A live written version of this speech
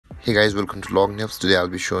Hey guys, welcome to Log News. Today I'll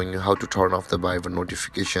be showing you how to turn off the Viber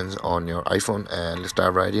notifications on your iPhone, and let's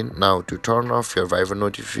dive right in. Now, to turn off your Viber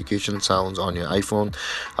notification sounds on your iPhone,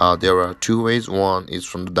 there are two ways. One is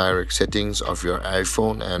from the direct settings of your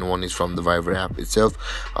iPhone, and one is from the Viber app itself.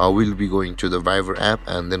 We'll be going to the Viber app,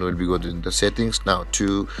 and then we'll be going to the settings. Now,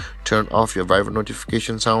 to turn off your Viber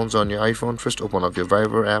notification sounds on your iPhone, first open up your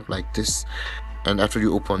Viber app like this, and after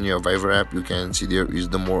you open your Viber app, you can see there is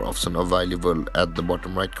the more option available at the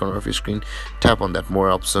bottom right corner of your screen. Tap on that more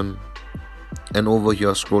option, and over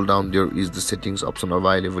here scroll down, there is the settings option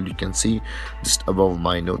available. You can see just above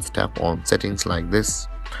my notes. Tap on settings like this,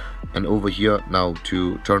 and over here, now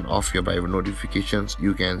to turn off your Viber notifications,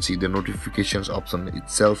 you can see the notifications option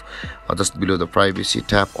itself just below the privacy.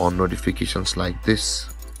 Tap on notifications like this,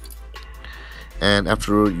 and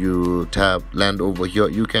after you land over here,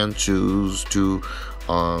 you can choose to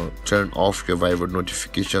turn off your Viber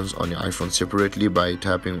notifications on your iPhone separately by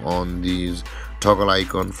tapping on these toggle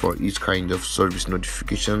icon for each kind of service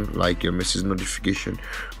notification, like your message notification,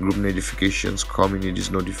 group notifications, communities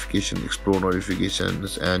notification, explore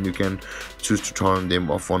notifications, and you can choose to turn them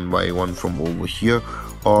off one by one from over here.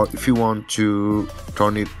 Or if you want to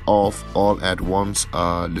turn it off all at once,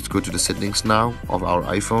 let's go to the settings now of our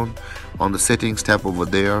iPhone. On the settings, tap over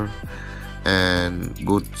there and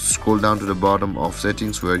scroll down to the bottom of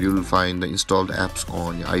settings, where you will find the installed apps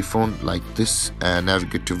on your iPhone like this, and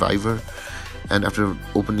navigate to Viber. And after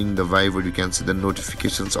opening the Viber, you can see the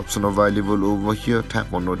notifications option available over here.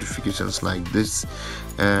 Tap on notifications like this,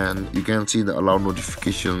 and you can see the allow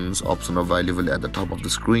notifications option available at the top of the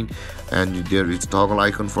screen, and there is a toggle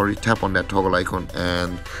icon for it. Tap on that toggle icon,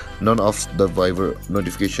 and none of the Viber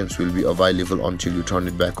notifications will be available until you turn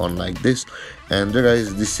it back on like this. And there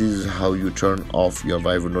guys, this is how you turn off your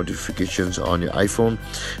Viber notifications on your iPhone.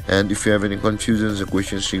 And if you have any confusions or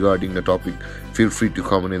questions regarding the topic, feel free to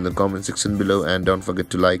comment in the comment section below, and don't forget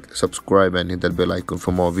to like, subscribe, and hit that bell icon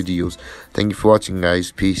for more videos. Thank you for watching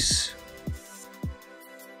guys. Peace.